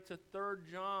to 3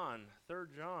 John. 3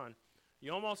 John.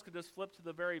 You almost could just flip to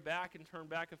the very back and turn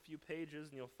back a few pages,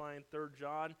 and you'll find 3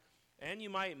 John. And you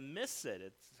might miss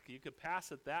it. You could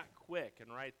pass it that quick, and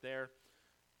right there,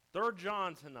 3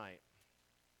 John tonight.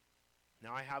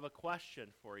 Now I have a question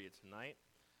for you tonight.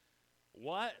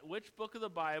 Which book of the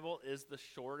Bible is the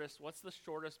shortest? What's the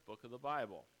shortest book of the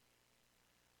Bible?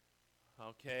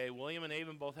 Okay, William and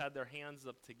Avon both had their hands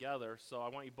up together, so I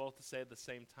want you both to say at the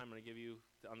same time. I'm going to give you,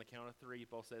 on the count of 3, you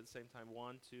both say at the same time.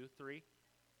 1, 2, 3.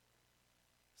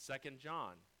 2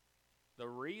 John. The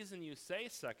reason you say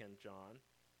 2 John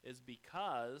is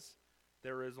because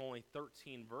there is only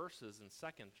 13 verses in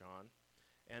 2 John,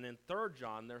 and in 3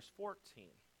 John there's 14.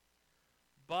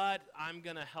 But I'm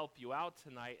going to help you out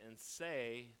tonight and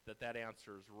say that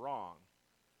answer is wrong.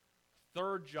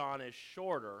 3 John is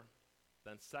shorter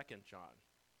than 2 John.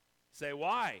 Say,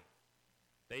 why?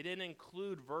 They didn't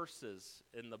include verses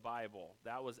in the Bible.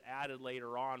 That was added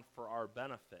later on for our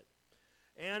benefit.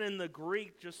 And in the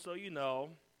Greek, just so you know,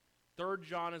 3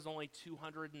 John is only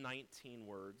 219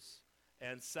 words,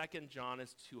 and 2 John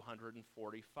is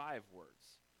 245 words.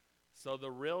 So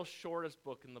the real shortest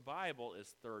book in the Bible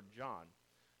is 3 John.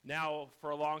 Now,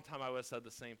 for a long time, I would have said the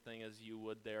same thing as you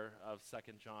would there of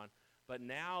 2 John. But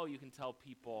now you can tell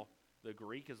people the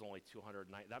Greek is only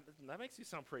 219. That makes you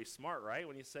sound pretty smart, right?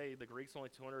 When you say the Greek's only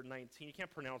 219, you can't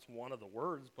pronounce one of the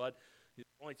words, but it's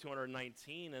only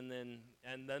 219, and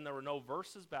then there were no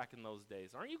verses back in those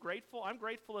days. Aren't you grateful? I'm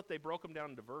grateful that they broke them down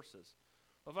into verses.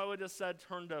 If I would have just said,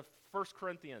 turn to 1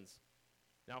 Corinthians.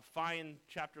 Now find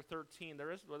chapter 13.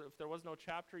 If there was no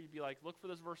chapter, you'd be like, look for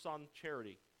this verse on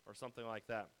charity or something like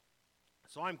that.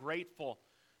 So I'm grateful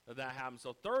that happened.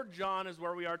 So 3 John is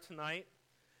where we are tonight.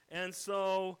 And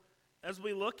so as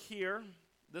we look here,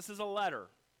 this is a letter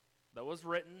that was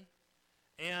written.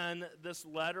 And this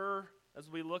letter, as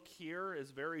we look here,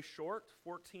 is very short,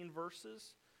 14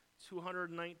 verses,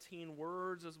 219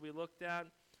 words as we looked at.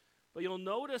 But you'll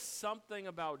notice something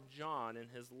about John in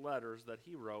his letters that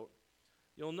he wrote.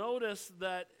 You'll notice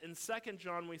that in 2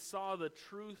 John we saw the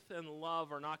truth and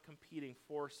love are not competing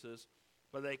forces,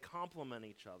 but they complement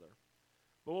each other.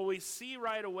 But what we see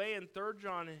right away in 3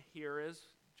 John here is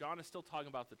John is still talking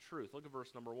about the truth. Look at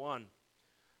verse number 1.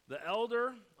 The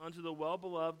elder unto the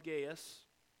well-beloved Gaius,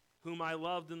 whom I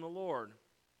loved in the Lord.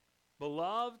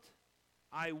 Beloved,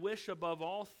 I wish above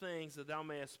all things that thou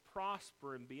mayest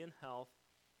prosper and be in health,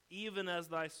 even as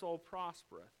thy soul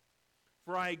prospereth.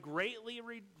 For I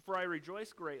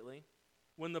rejoice greatly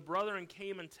when the brethren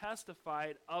came and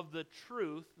testified of the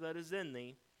truth that is in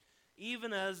thee,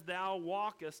 even as thou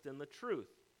walkest in the truth.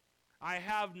 I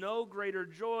have no greater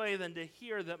joy than to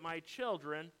hear that my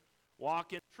children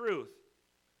walk in truth.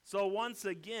 So once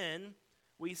again,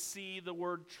 we see the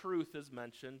word truth is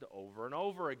mentioned over and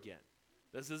over again.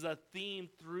 This is a theme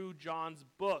through John's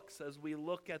books as we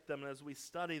look at them and as we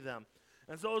study them.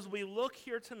 And so as we look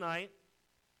here tonight,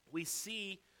 we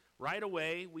see right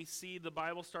away, the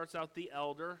Bible starts out the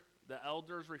elder. The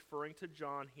elder is referring to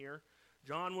John here.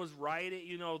 John was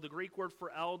writing, the Greek word for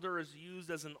elder is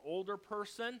used as an older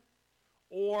person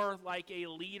or like a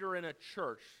leader in a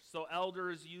church. So elder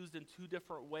is used in 2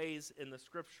 different ways in the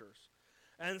scriptures.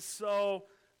 And so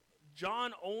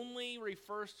John only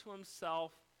refers to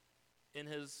himself in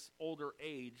his older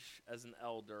age as an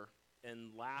elder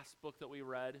in last book that we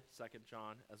read, 2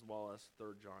 John, as well as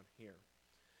 3 John here.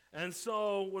 And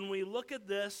so when we look at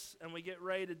this and we get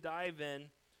ready to dive in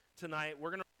tonight,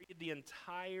 we're going to read the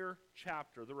entire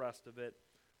chapter, the rest of it.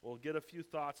 We'll get a few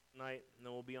thoughts tonight, and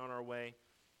then we'll be on our way.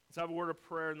 Let's have a word of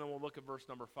prayer, and then we'll look at verse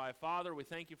number 5. Father, we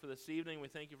thank you for this evening. We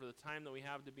thank you for the time that we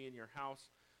have to be in your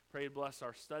house. Pray to bless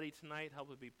our study tonight.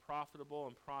 Help it be profitable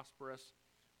and prosperous.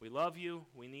 We love you.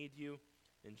 We need you.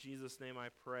 In Jesus' name I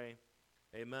pray.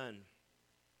 Amen.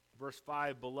 Verse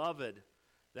 5, Beloved,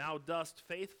 thou dost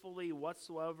faithfully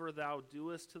whatsoever thou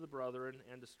doest to the brethren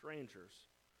and to strangers,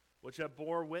 which have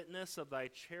bore witness of thy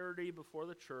charity before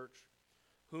the church,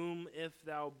 whom if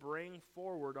thou bring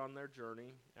forward on their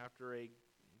journey after a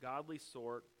godly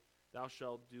sort, thou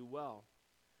shalt do well.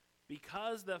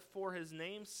 Because that for his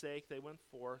name's sake they went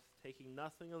forth, taking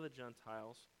nothing of the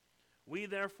Gentiles, we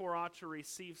therefore ought to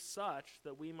receive such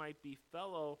that we might be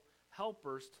fellow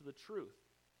helpers to the truth.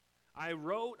 I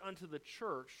wrote unto the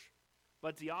church,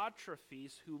 but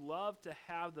Diotrephes, who loved to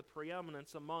have the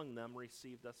preeminence among them,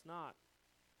 received us not.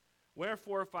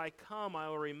 Wherefore, if I come, I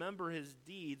will remember his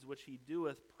deeds which he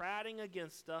doeth, prating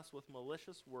against us with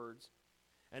malicious words,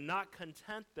 and not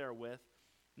content therewith,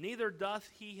 neither doth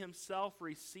he himself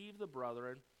receive the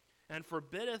brethren, and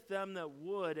forbiddeth them that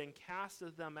would, and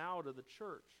casteth them out of the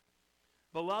church.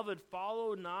 Beloved,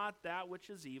 follow not that which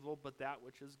is evil, but that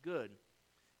which is good.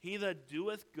 He that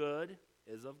doeth good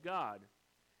is of God,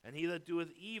 and he that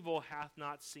doeth evil hath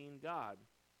not seen God.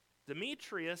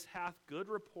 Demetrius hath good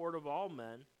report of all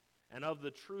men, and of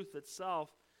the truth itself.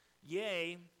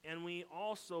 Yea, and we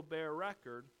also bear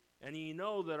record, and ye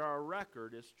know that our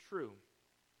record is true.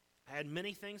 I had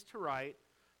many things to write,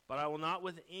 but I will not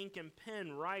with ink and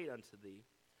pen write unto thee.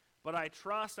 But I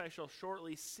trust I shall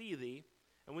shortly see thee,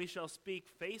 and we shall speak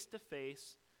face to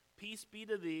face. Peace be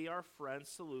to thee, our friends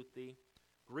salute thee.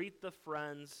 Greet the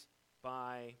friends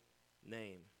by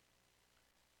name.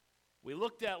 We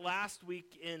looked at last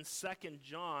week in 2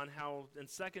 John, how in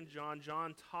 2 John,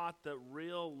 John taught that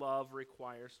real love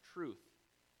requires truth.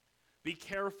 Be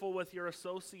careful with your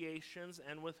associations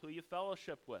and with who you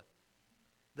fellowship with.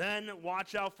 Then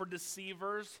watch out for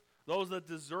deceivers, those that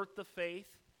desert the faith.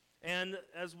 And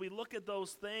as we look at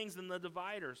those things and the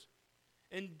dividers,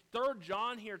 in 3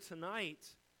 John here tonight,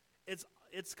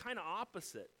 it's kind of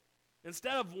opposite.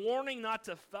 Instead of warning not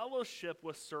to fellowship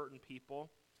with certain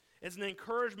people, it's an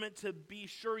encouragement to be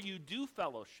sure you do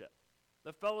fellowship.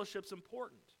 The fellowship's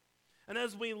important. And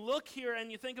as we look here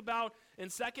and you think about in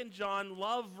 2 John,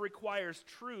 love requires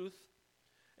truth,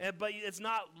 but it's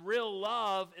not real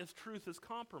love if truth is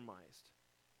compromised.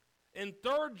 In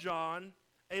 3 John,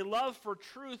 a love for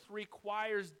truth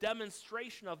requires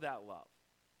demonstration of that love.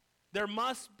 That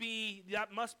must be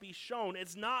shown.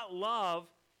 It's not love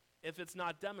if it's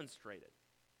not demonstrated.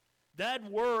 Dead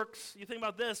works, you think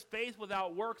about this, faith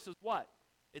without works is what?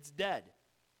 It's dead.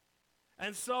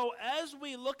 And so as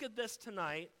we look at this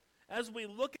tonight, as we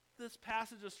look at this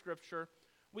passage of Scripture,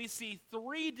 we see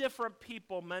 3 different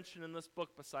people mentioned in this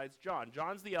book besides John.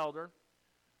 John's the elder,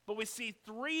 but we see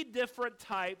 3 different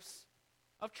types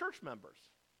of church members.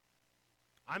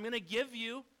 I'm going to give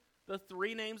you the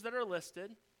 3 names that are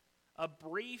listed, a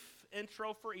brief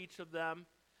intro for each of them,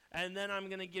 and then I'm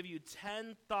going to give you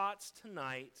 10 thoughts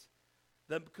tonight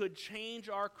that could change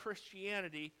our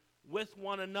Christianity with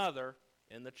one another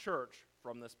in the church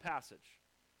from this passage.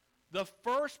 The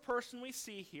first person we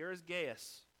see here is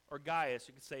Gaius, or Gaius,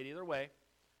 you could say it either way.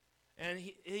 And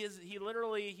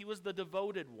he was the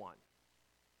devoted one.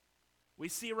 We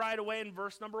see right away in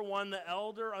verse number 1, the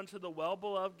elder unto the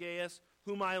well-beloved Gaius,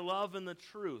 whom I love in the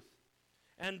truth.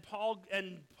 And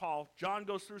John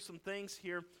goes through some things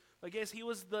here. But Gaius, he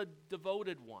was the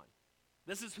devoted one.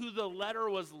 This is who the letter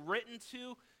was written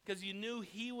to, because you knew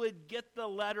he would get the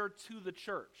letter to the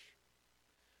church.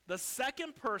 The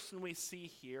second person we see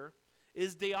here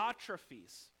is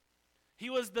Diotrephes.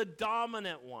 He was the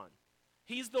dominant one.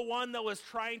 He's the one that was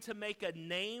trying to make a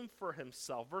name for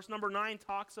himself. Verse number 9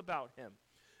 talks about him.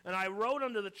 And I wrote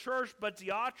unto the church, but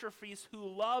Diotrephes, who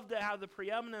loved to have the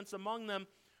preeminence among them,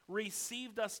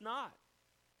 received us not.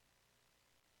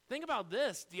 Think about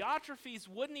this. Diotrephes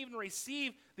wouldn't even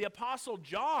receive the Apostle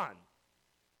John,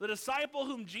 the disciple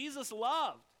whom Jesus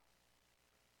loved.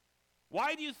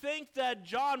 Why do you think that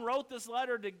John wrote this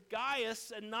letter to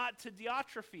Gaius and not to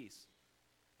Diotrephes?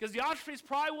 Because Diotrephes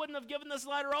probably wouldn't have given this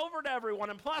letter over to everyone.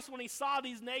 And plus, when he saw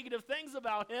these negative things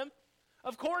about him,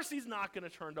 of course he's not going to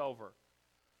turn it over.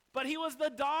 But he was the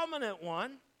dominant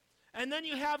one. And then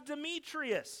you have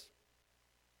Demetrius.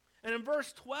 And in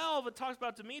verse 12, it talks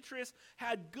about Demetrius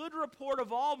had good report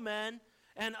of all men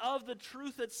and of the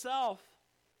truth itself.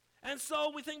 And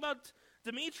so we think about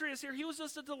Demetrius here. He was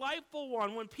just a delightful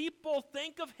one. When people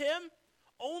think of him,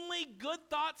 only good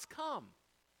thoughts come.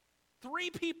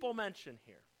 3 people mentioned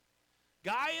here: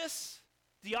 Gaius,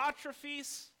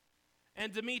 Diotrephes,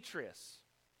 and Demetrius.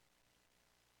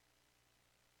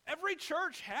 Every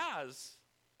church has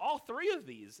all 3 of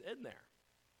these in there.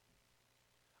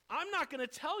 I'm not going to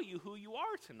tell you who you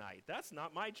are tonight. That's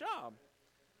not my job.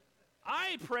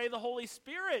 I pray the Holy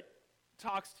Spirit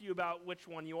talks to you about which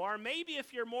one you are. Maybe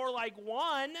if you're more like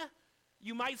 1,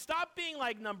 you might stop being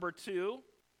like number 2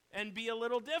 and be a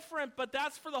little different, but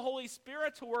that's for the Holy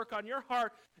Spirit to work on your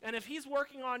heart. And if he's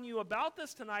working on you about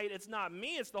this tonight, it's not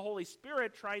me, it's the Holy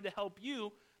Spirit trying to help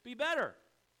you be better.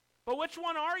 But which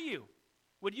one are you?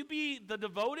 Would you be the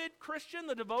devoted Christian,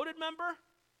 the devoted member?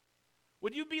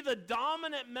 Would you be the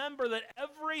dominant member that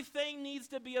everything needs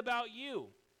to be about you?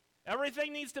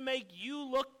 Everything needs to make you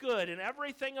look good and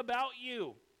everything about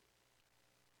you?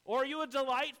 Or are you a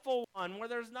delightful one where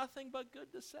there's nothing but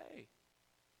good to say?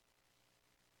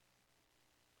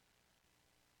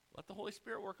 Let the Holy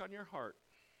Spirit work on your heart.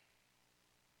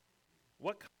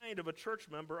 What kind of a church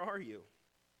member are you?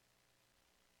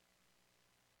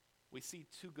 We see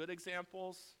 2 good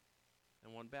examples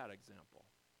and 1 bad example.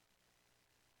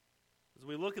 As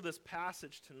we look at this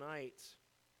passage tonight,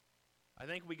 I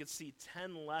think we could see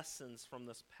 10 lessons from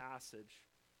this passage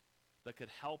that could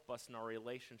help us in our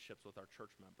relationships with our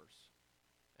church members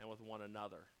with one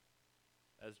another,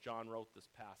 as John wrote this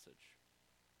passage.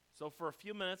 So for a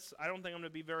few minutes, I don't think I'm going to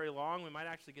be very long. We might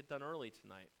actually get done early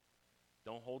tonight.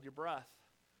 Don't hold your breath,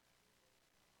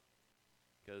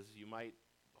 because you might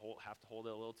have to hold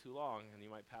it a little too long, and you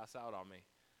might pass out on me.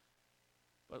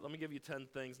 But let me give you 10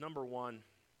 things. Number one,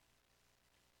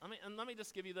 let me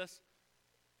just give you this.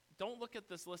 Don't look at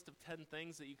this list of 10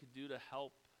 things that you could do to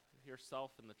help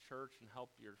yourself in the church and help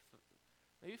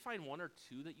maybe find one or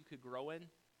two that you could grow in.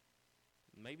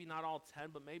 Maybe not all 10,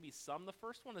 but maybe some. The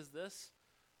first one is this: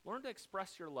 learn to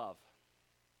express your love.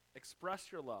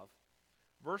 Express your love.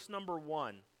 Verse number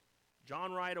 1,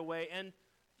 John right away, and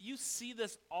you see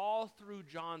this all through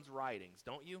John's writings,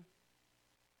 don't you?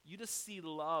 You just see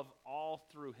love all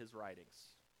through his writings.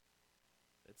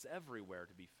 It's everywhere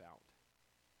to be found.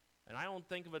 And I don't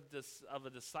think of a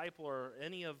disciple or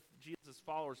any of Jesus'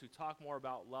 followers who talk more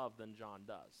about love than John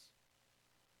does.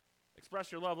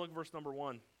 Express your love. Look at verse number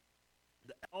 1.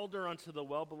 The elder unto the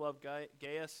well-beloved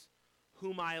Gaius,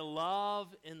 whom I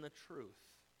love in the truth.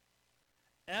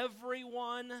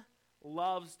 Everyone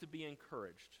loves to be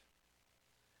encouraged.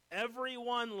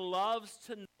 Everyone loves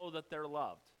to know that they're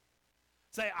loved.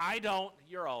 Say, I don't.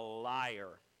 You're a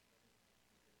liar.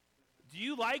 Do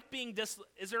you like being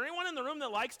is there anyone in the room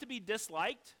that likes to be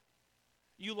disliked?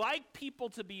 You like people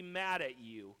to be mad at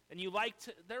you, and you like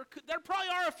to, there probably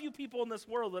are a few people in this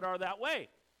world that are that way.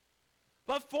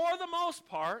 But for the most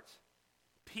part,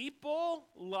 people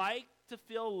like to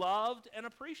feel loved and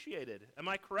appreciated. Am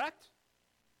I correct?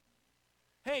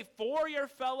 Hey, for your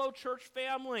fellow church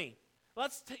family,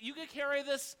 you can carry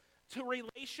this to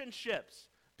relationships,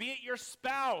 be it your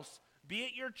spouse, be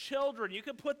it your children. You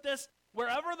can put this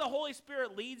wherever the Holy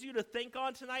Spirit leads you to think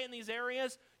on tonight in these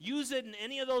areas. Use it in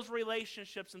any of those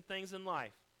relationships and things in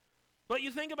life. But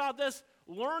you think about this,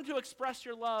 learn to express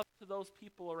your love to those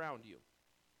people around you.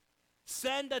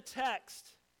 Send a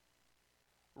text.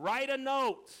 Write a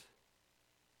note.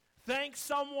 Thank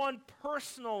someone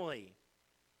personally.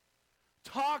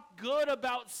 Talk good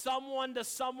about someone to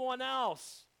someone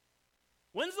else.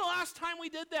 When's the last time we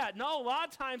did that? No, a lot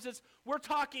of times we're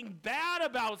talking bad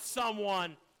about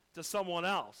someone to someone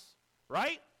else,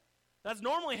 right? That's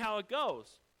normally how it goes.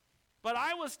 But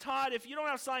I was taught if you don't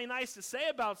have something nice to say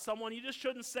about someone, you just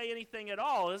shouldn't say anything at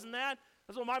all, isn't that?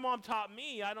 That's what my mom taught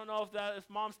me. I don't know if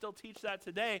moms still teach that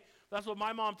today. That's what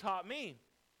my mom taught me.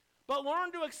 But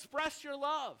learn to express your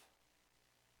love.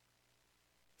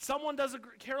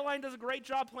 Caroline does a great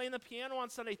job playing the piano on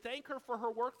Sunday. Thank her for her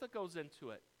work that goes into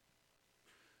it.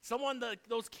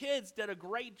 Those kids did a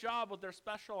great job with their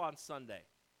special on Sunday.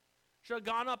 Should have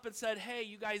gone up and said, hey,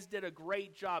 you guys did a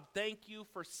great job. Thank you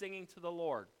for singing to the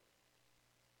Lord.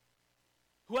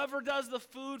 Whoever does the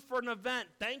food for an event,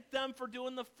 thank them for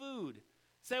doing the food.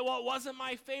 Say, well, it wasn't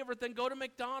my favorite, then go to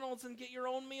McDonald's and get your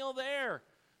own meal there.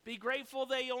 Be grateful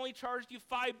they only charged you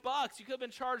 $5. You could have been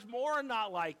charged more and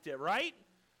not liked it, right?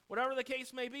 Whatever the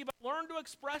case may be, but learn to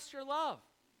express your love.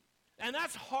 And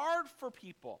that's hard for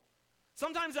people.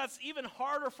 Sometimes that's even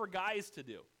harder for guys to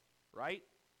do, right?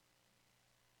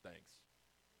 Thanks.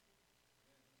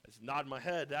 I just nod my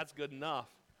head. That's good enough.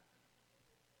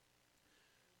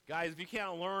 Guys, if you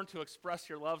can't learn to express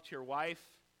your love to your wife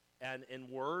and in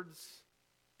words,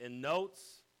 in notes,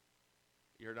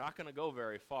 you're not going to go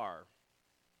very far.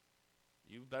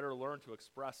 You better learn to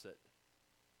express it.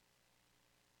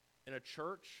 In a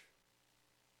church,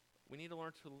 we need to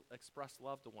learn to express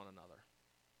love to one another.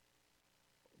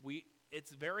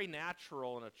 It's very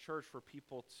natural in a church for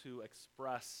people to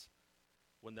express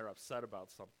when they're upset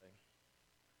about something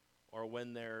or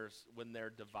when they're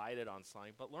divided on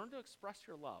something, but learn to express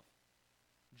your love.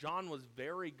 John was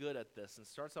very good at this and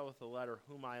starts out with the letter,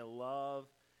 whom I love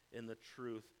in the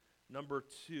truth. Number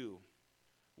 2,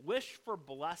 wish for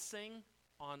blessing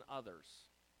on others.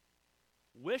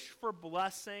 Wish for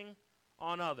blessing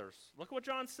on others. Look at what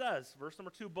John says, verse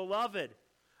number 2, Beloved,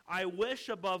 I wish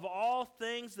above all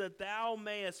things that thou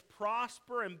mayest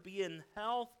prosper and be in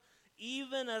health,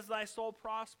 even as thy soul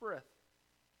prospereth.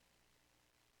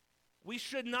 We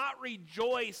should not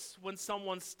rejoice when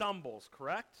someone stumbles,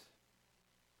 correct?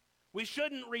 We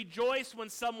shouldn't rejoice when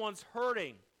someone's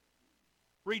hurting.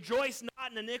 Rejoice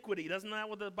not in iniquity. Doesn't that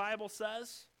what the Bible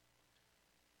says?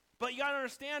 But you got to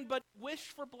understand, but wish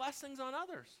for blessings on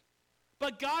others.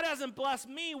 But God hasn't blessed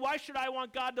me. Why should I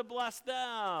want God to bless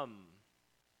them?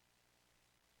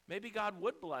 Maybe God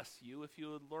would bless you if you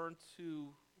would learn to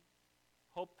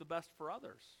hope the best for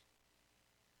others.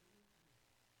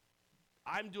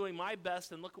 I'm doing my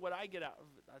best, and look at what I get out of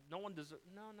it. No one deserves.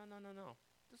 No.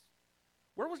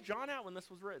 Where was John at when this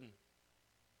was written?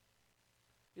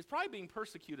 He's probably being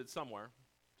persecuted somewhere,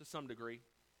 to some degree.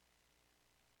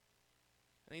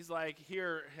 And he's like,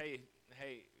 here, hey,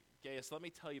 Gaius, let me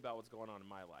tell you about what's going on in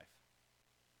my life.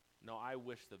 No, I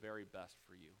wish the very best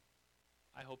for you.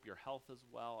 I hope your health is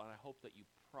well, and I hope that you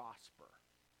prosper.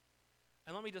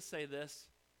 And let me just say this.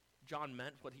 John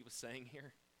meant what he was saying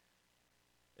here.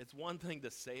 It's one thing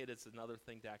to say it, it's another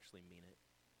thing to actually mean it.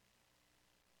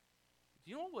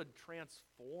 Do you know what would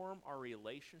transform our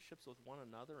relationships with one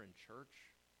another in church?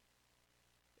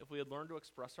 If we had learned to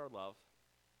express our love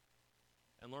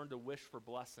and learned to wish for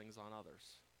blessings on others.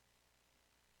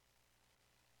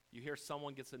 You hear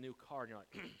someone gets a new car and you're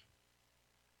like,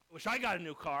 wish I got a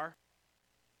new car.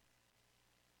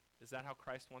 Is that how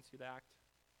Christ wants you to act?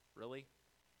 Really?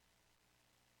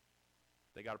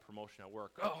 They got a promotion at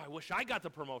work. Oh, I wish I got the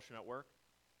promotion at work.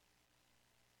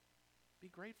 Be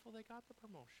grateful they got the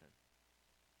promotion.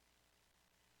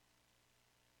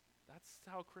 That's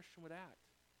how a Christian would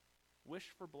act. Wish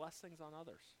for blessings on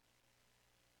others.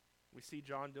 We see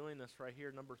John doing this right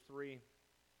here, number 3.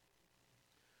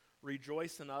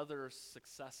 Rejoice in others'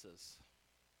 successes.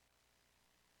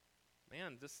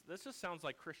 Man, this just sounds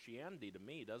like Christianity to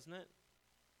me, doesn't it?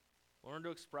 Learn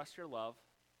to express your love.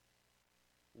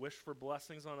 Wish for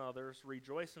blessings on others.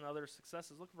 Rejoice in others'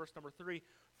 successes. Look at verse number 3.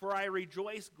 For I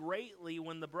rejoice greatly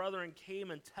when the brethren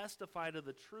came and testified of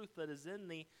the truth that is in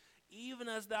thee, even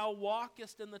as thou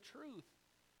walkest in the truth.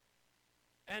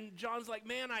 And John's like,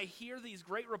 man, I hear these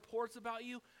great reports about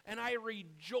you, and I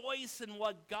rejoice in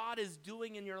what God is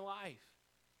doing in your life.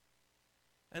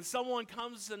 And someone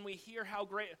comes and we hear how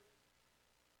great.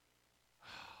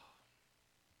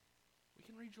 We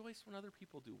can rejoice when other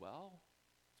people do well.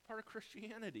 It's part of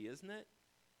Christianity, isn't it?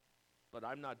 But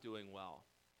I'm not doing well.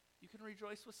 You can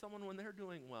rejoice with someone when they're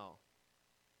doing well.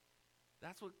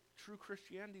 That's what true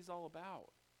Christianity is all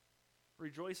about.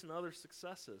 Rejoice in other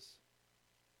successes.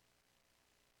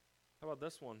 How about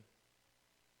this one?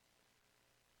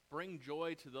 Bring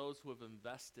joy to those who have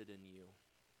invested in you.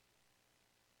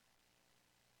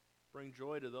 Bring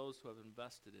joy to those who have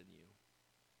invested in you.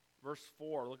 Verse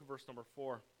 4, look at verse number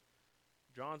 4.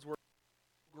 John's word,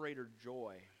 greater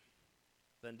joy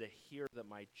than to hear that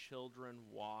my children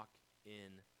walk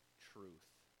in truth.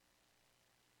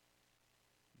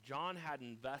 John had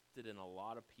invested in a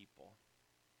lot of people.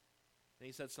 And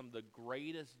he said some of the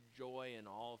greatest joy in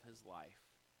all of his life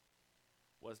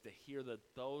was to hear that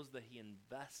those that he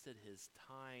invested his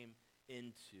time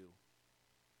into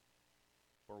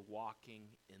were walking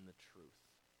in the truth.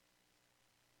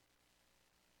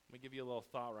 Let me give you a little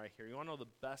thought right here. You want to know the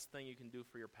best thing you can do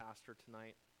for your pastor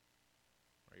tonight?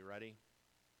 Are you ready?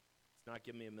 It's not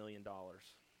give me $1 million.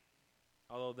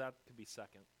 Although that could be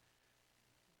second.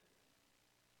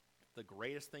 The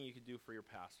greatest thing you could do for your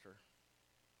pastor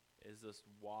is just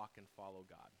walk and follow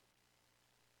God.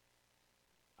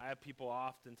 I have people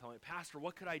often tell me, Pastor,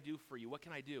 what could I do for you? What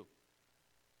can I do?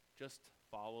 Just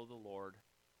follow the Lord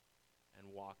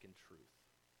and walk in truth.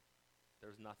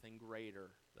 There's nothing greater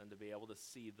than to be able to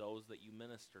see those that you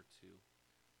minister to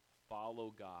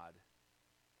follow God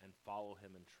and follow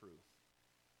him in truth.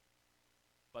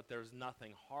 But there's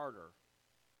nothing harder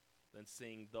than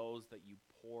seeing those that you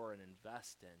pour and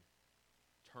invest in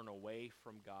turn away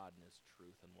from God and his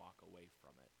truth and walk away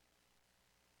from it.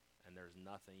 And there's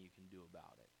nothing you can do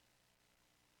about it.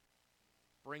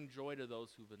 Bring joy to those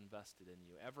who've invested in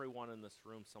you. Everyone in this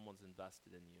room, someone's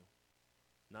invested in you.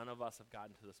 None of us have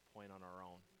gotten to this point on our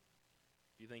own.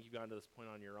 If you think you've gotten to this point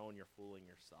on your own, you're fooling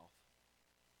yourself.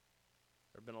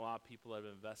 There have been a lot of people that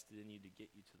have invested in you to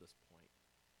get you to this point.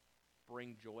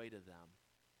 Bring joy to them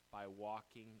by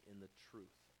walking in the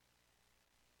truth.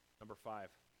 Number 5.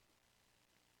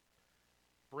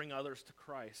 Bring others to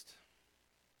Christ.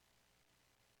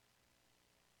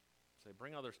 Say,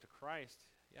 bring others to Christ.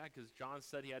 Yeah, because John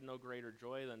said he had no greater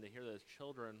joy than to hear that his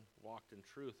children walked in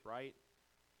truth, right?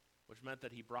 Which meant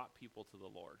that he brought people to the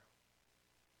Lord.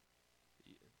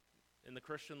 In the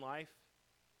Christian life,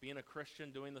 being a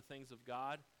Christian, doing the things of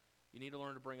God, you need to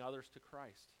learn to bring others to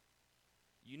Christ.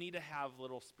 You need to have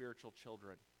little spiritual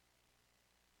children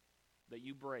that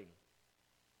you bring.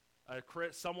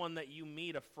 Someone that you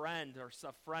meet, a friend, or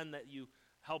a friend that you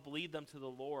help lead them to the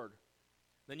Lord.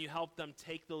 Then you help them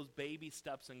take those baby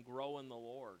steps and grow in the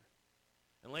Lord.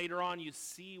 And later on, you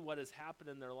see what has happened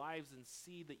in their lives and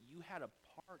see that you had a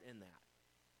part in that.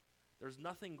 There's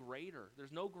nothing greater.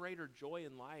 There's no greater joy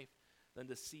in life than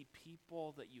to see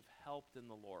people that you've helped in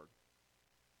the Lord.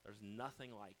 There's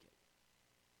nothing like it.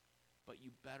 But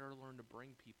you better learn to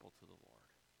bring people to the Lord.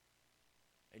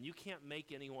 And you can't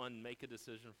make anyone make a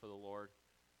decision for the Lord,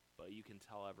 but you can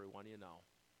tell everyone you know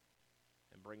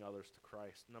and bring others to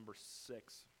Christ. Number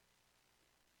 6,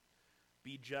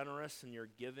 be generous in your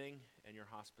giving and your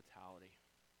hospitality.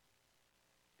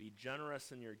 Be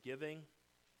generous in your giving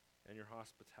and your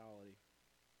hospitality.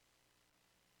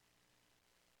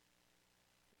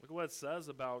 Look at what it says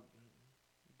about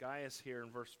Gaius here in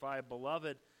verse 5.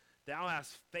 Beloved, thou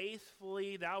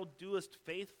doest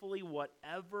faithfully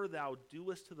whatever thou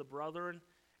doest to the brethren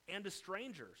and to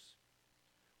strangers,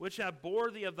 which have bore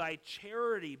thee of thy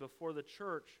charity before the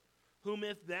church, whom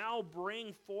if thou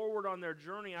bring forward on their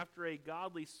journey after a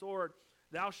godly sort,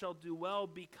 thou shalt do well,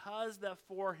 because that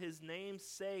for his name's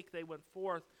sake they went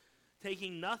forth,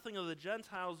 taking nothing of the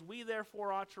Gentiles. We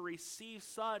therefore ought to receive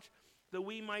such, that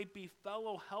we might be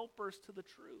fellow helpers to the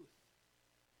truth.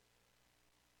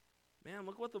 Man,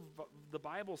 look what the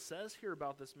Bible says here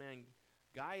about this man,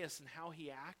 Gaius, and how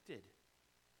he acted.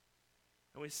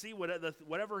 And we see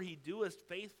whatever he doeth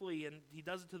faithfully, and he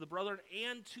does it to the brethren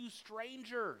and to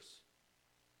strangers.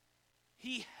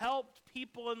 He helped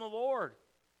people in the Lord.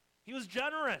 He was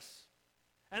generous.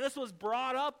 And this was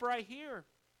brought up right here.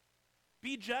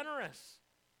 Be generous.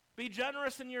 Be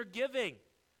generous in your giving.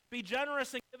 Be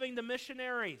generous in giving to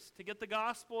missionaries to get the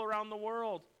gospel around the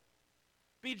world.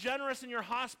 Be generous in your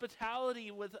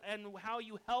hospitality and how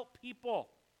you help people.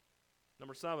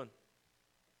 Number 7.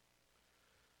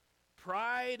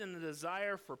 Pride and the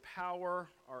desire for power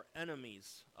are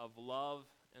enemies of love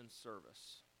and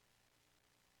service.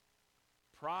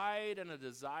 Pride and a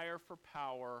desire for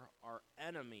power are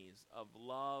enemies of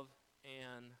love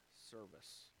and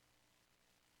service.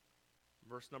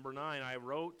 Verse number 9, I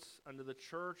wrote unto the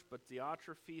church, but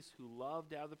Diotrephes, who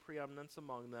loved to have the preeminence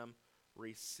among them,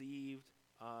 received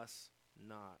us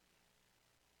not.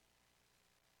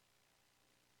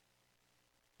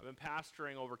 I've been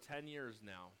pastoring over 10 years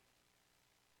now.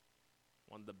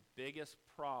 One of the biggest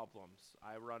problems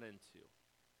I run into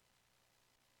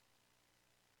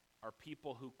are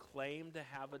people who claim to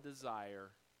have a desire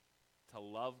to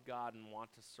love God and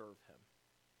want to serve Him.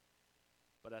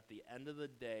 But at the end of the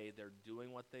day, they're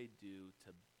doing what they do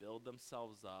to build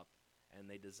themselves up, and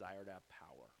they desire to have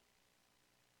power.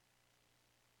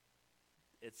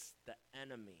 It's the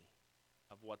enemy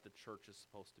of what the church is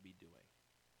supposed to be doing.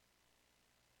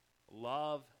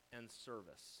 Love and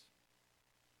service.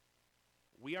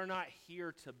 We are not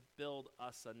here to build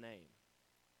us a name.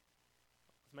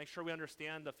 Let's make sure we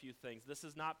understand a few things. This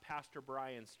is not Pastor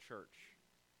Brian's church.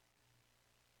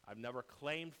 I've never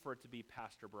claimed for it to be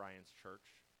Pastor Brian's church.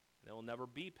 And it will never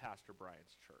be Pastor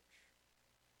Brian's church.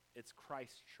 It's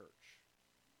Christ's church.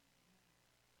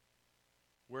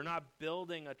 We're not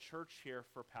building a church here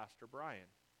for Pastor Brian.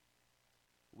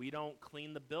 We don't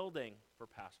clean the building for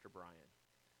Pastor Brian.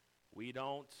 We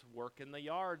don't work in the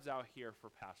yards out here for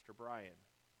Pastor Brian.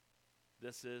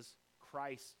 This is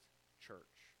Christ's church.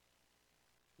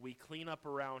 We clean up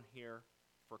around here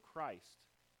for Christ.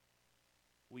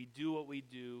 We do what we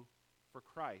do for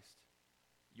Christ.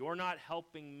 You're not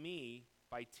helping me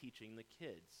by teaching the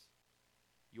kids.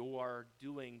 You are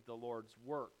doing the Lord's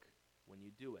work when you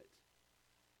do it.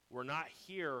 We're not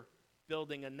here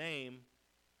building a name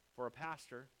for a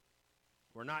pastor.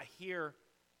 We're not here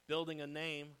building a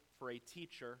name for a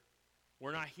teacher.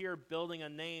 We're not here building a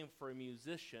name for a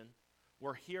musician.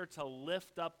 We're here to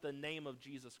lift up the name of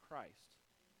Jesus Christ.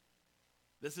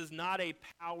 This is not a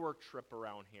power trip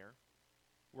around here.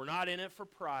 We're not in it for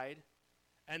pride.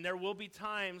 And there will be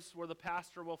times where the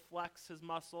pastor will flex his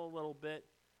muscle a little bit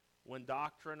when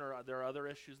doctrine or there are other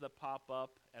issues that pop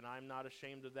up, and I'm not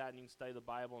ashamed of that, and you can study the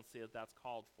Bible and see that that's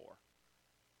called for.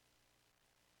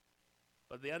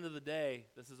 But at the end of the day,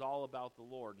 this is all about the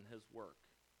Lord and His work.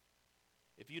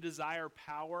 If you desire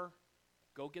power,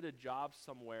 go get a job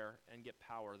somewhere and get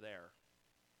power there.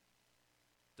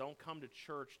 Don't come to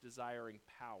church desiring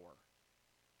power,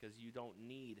 because you don't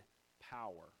need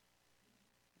power.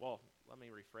 Well, let me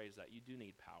rephrase that. You do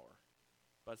need power,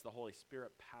 but it's the Holy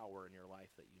Spirit power in your life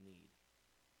that you need.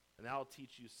 And that will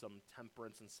teach you some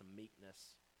temperance and some meekness,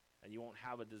 and you won't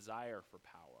have a desire for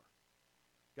power.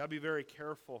 You got to be very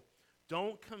careful.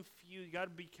 You got to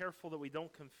be careful that we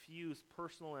don't confuse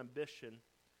personal ambition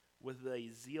with a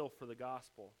zeal for the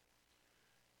gospel.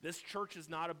 This church is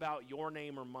not about your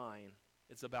name or mine.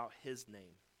 It's about His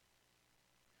name.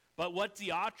 But what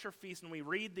Diotrephes, and we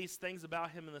read these things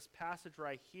about him in this passage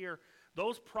right here,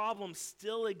 those problems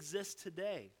still exist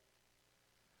today.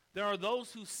 There are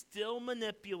those who still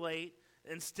manipulate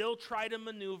and still try to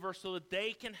maneuver so that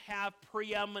they can have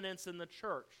preeminence in the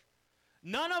church.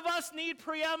 None of us need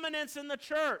preeminence in the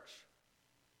church.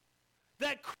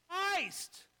 That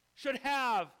Christ should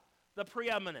have the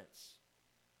preeminence.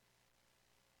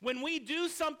 When we do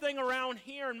something around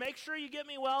here, and make sure you get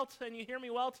me well and you hear me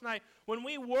well tonight, when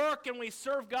we work and we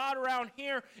serve God around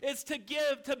here, it's to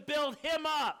build Him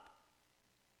up.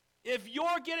 If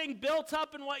you're getting built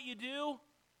up in what you do,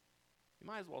 you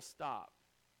might as well stop,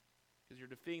 because you're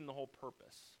defeating the whole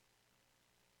purpose.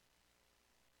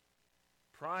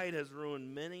 Pride has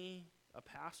ruined many a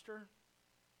pastor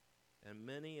and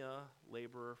many a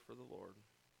laborer for the Lord.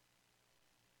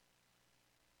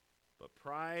 But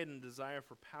pride and desire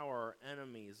for power are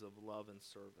enemies of love and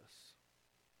service.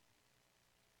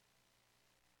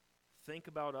 Think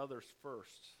about others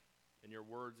first in your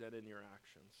words and in your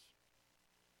actions.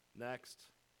 Next,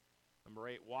 number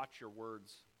 8, watch your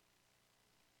words.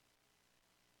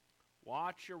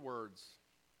 Watch your words.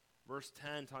 Verse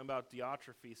 10, talking about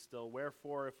Diotrephes still.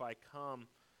 Wherefore, if I come,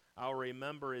 I will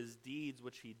remember his deeds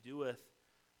which he doeth,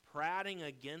 prating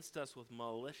against us with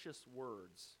malicious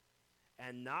words,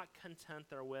 and not content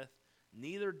therewith,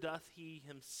 neither doth he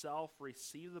himself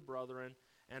receive the brethren,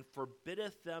 and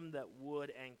forbiddeth them that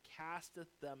would, and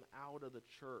casteth them out of the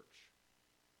church.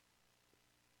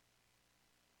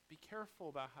 Be careful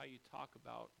about how you talk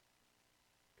about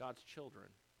God's children.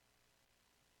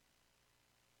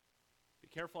 Be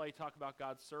careful how you talk about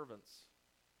God's servants.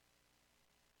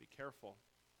 Be careful.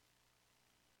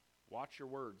 Watch your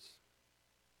words.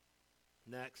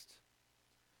 Next,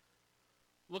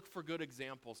 look for good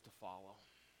examples to follow.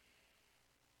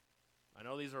 I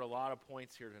know these are a lot of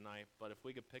points here tonight, but if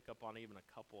we could pick up on even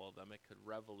a couple of them, it could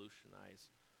revolutionize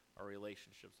our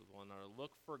relationships with one another.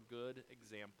 Look for good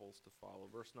examples to follow.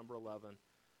 Verse number 11.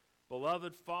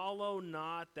 Beloved, follow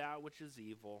not that which is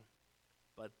evil,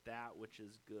 but that which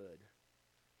is good.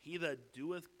 He that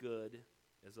doeth good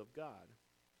is of God,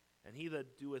 and he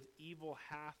that doeth evil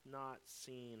hath not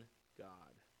seen God.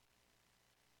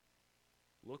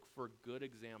 Look for good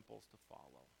examples to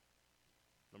follow.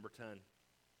 Number 10.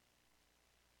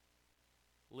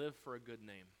 Live for a good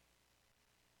name.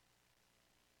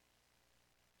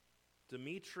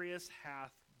 Demetrius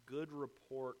hath good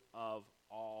report of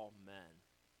all men.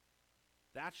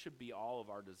 That should be all of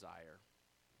our desire.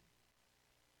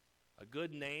 A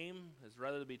good name is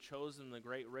rather to be chosen than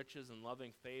great riches and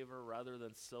loving favor rather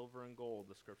than silver and gold,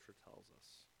 the scripture tells us.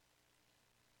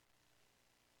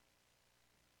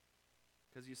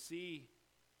 Because you see,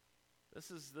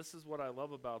 this is what I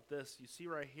love about this. You see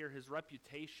right here, his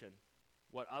reputation,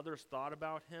 what others thought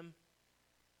about him,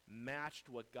 matched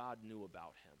what God knew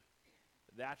about him.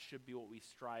 That should be what we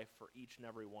strive for, each and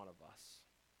every one of us.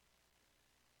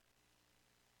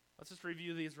 Let's just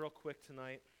review these real quick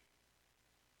tonight.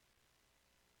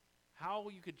 How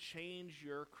you could change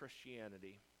your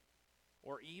Christianity,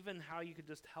 or even how you could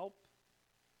just help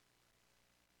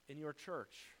in your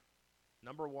church.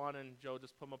 Number 1, and Joe,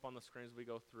 just put them up on the screen as we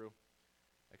go through.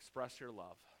 Express your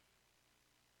love.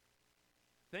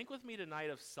 Think with me tonight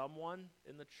of someone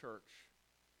in the church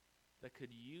that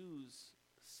could use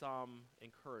some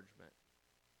encouragement.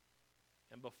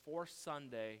 And before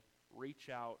Sunday, reach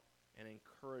out and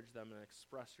encourage them and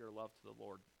express your love to the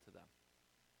Lord to them.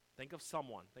 Think of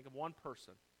someone. Think of one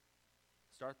person.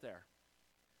 Start there.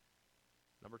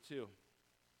 Number 2,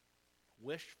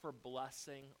 wish for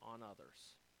blessing on others.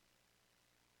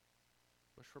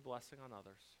 Wish for blessing on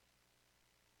others.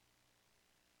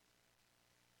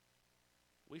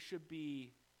 We should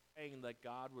be praying that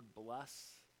God would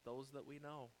bless those that we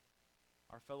know,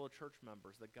 our fellow church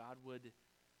members, that God would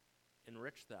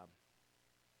enrich them,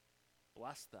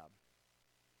 bless them,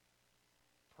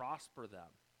 prosper them.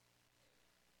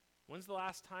 When's the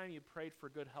last time you prayed for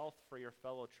good health for your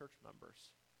fellow church members?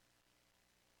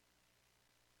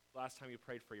 Last time you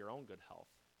prayed for your own good health?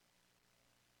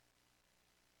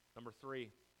 Number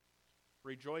 3,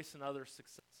 rejoice in others'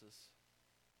 successes.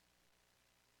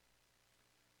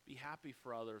 Be happy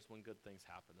for others when good things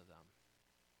happen to them.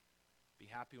 Be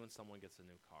happy when someone gets a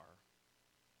new car.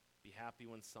 Be happy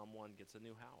when someone gets a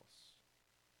new house.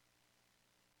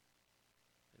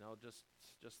 You know, just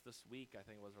this week, I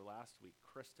think it was her last week,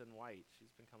 Kristen White,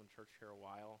 she's been coming to church here a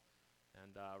while,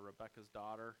 and Rebecca's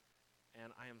daughter,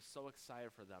 and I am so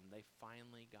excited for them. They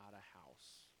finally got a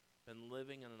house. Been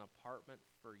living in an apartment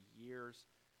for years.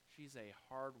 She's a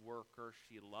hard worker.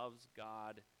 She loves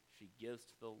God. She gives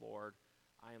to the Lord.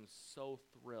 I am so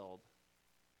thrilled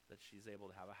that she's able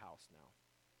to have a house now.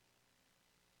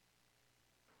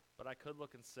 But I could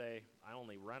look and say, I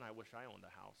only rent, I wish I owned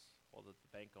a house. Well, the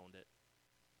bank owned it.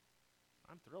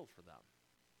 I'm thrilled for them.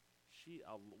 She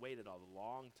waited a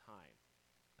long time,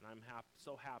 and I'm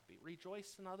so happy.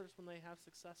 Rejoice in others when they have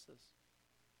successes.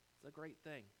 It's a great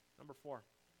thing. Number 4,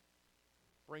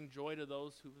 bring joy to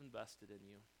those who've invested in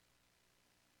you.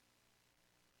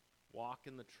 Walk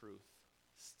in the truth.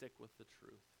 Stick with the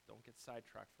truth. Don't get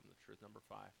sidetracked from the truth. Number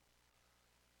 5,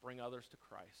 bring others to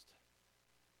Christ.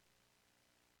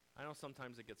 I know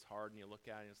sometimes it gets hard and you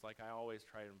look at it and it's like, I always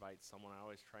try to invite someone, I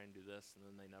always try and do this, and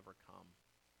then they never come.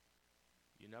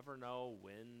 You never know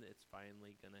when it's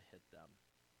finally going to hit them.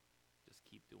 Just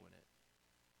keep doing it.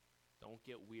 Don't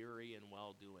get weary in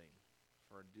well-doing,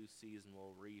 for in due season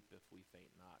we'll reap if we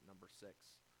faint not. Number 6,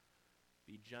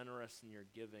 be generous in your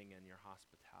giving and your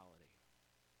hospitality.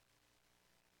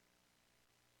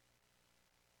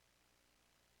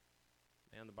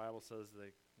 And the Bible says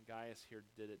that Gaius here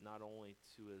did it not only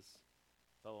to his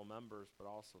fellow members, but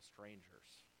also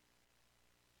strangers.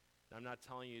 And I'm not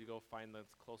telling you to go find the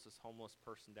closest homeless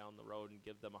person down the road and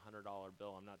give them a $100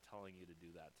 bill. I'm not telling you to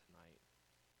do that tonight.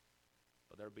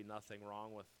 But there'd be nothing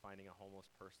wrong with finding a homeless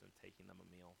person and taking them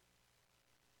a meal.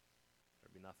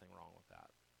 There'd be nothing wrong with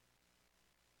that.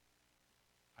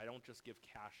 I don't just give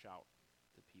cash out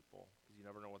to people, because you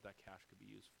never know what that cash could be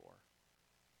used for.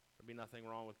 There'd be nothing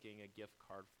wrong with getting a gift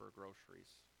card for groceries,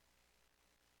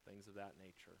 things of that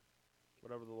nature.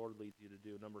 Whatever the Lord leads you to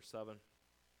do. Number 7,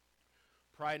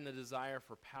 pride and the desire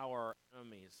for power are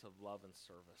enemies of love and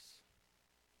service.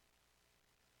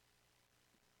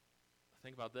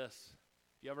 Think about this.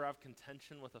 If you ever have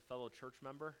contention with a fellow church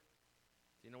member,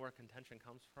 do you know where contention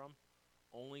comes from?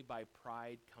 Only by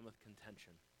pride cometh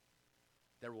contention.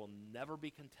 There will never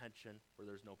be contention where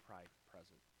there's no pride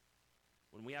present.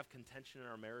 When we have contention in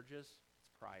our marriages,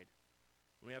 it's pride.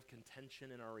 When we have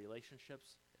contention in our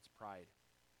relationships, it's pride.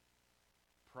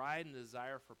 Pride and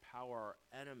desire for power are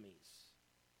enemies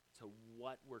to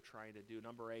what we're trying to do.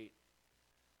 Number 8,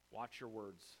 watch your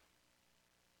words.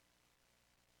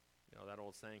 You know that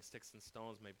old saying, sticks and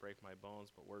stones may break my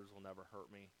bones, but words will never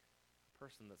hurt me. The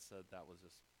person that said that was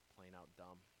just plain out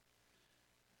dumb,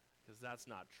 because that's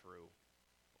not true.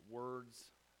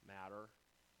 Words matter.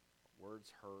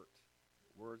 Words hurt.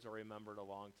 Words are remembered a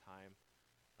long time.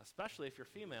 Especially if you're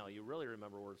female, you really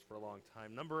remember words for a long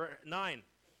time. Number 9,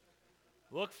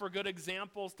 look for good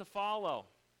examples to follow.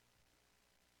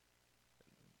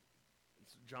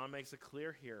 John makes it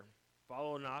clear here.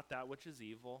 Follow not that which is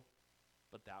evil,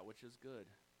 but that which is good.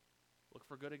 Look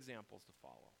for good examples to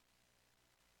follow.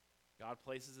 God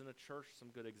places in the church some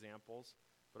good examples,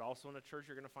 but also in the church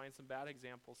you're going to find some bad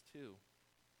examples too.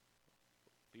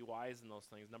 Be wise in those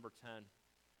things. Number 10,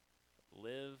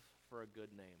 live for a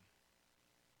good name.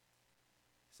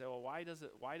 You say, well, why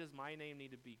does my name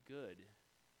need to be good?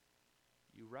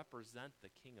 You represent the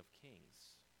King of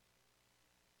Kings.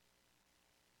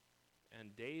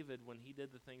 And David, when he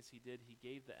did the things he did, he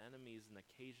gave the enemies an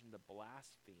occasion to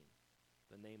blaspheme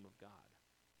the name of God.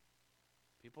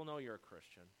 People know you're a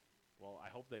Christian. Well, I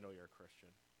hope they know you're a Christian.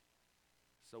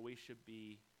 So we should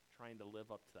be trying to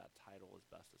live up to that title as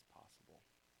best as possible.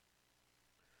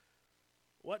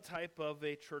 What type of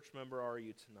a church member are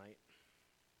you tonight?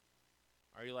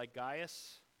 Are you like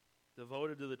Gaius,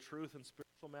 devoted to the truth and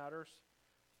spiritual matters?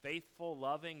 Faithful,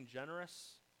 loving,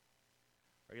 generous?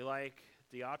 Are you like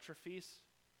Diotrephes?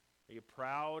 Are you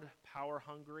proud,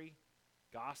 power-hungry,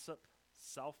 gossip,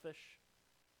 selfish,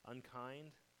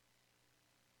 unkind?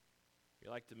 Are you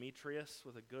like Demetrius,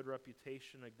 with a good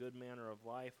reputation, a good manner of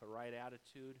life, a right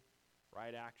attitude,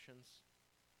 right actions?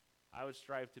 I would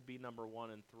strive to be number 1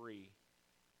 and 3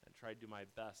 and try to do my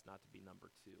best not to be number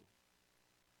 2.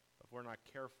 If we're not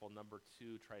careful, number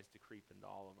 2 tries to creep into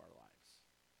all of our lives.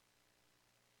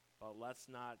 But let's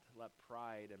not let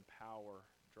pride and power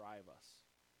drive us.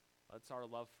 Let's our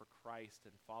love for Christ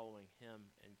and following him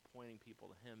and pointing people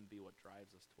to him be what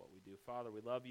drives us to what we do. Father, we love you.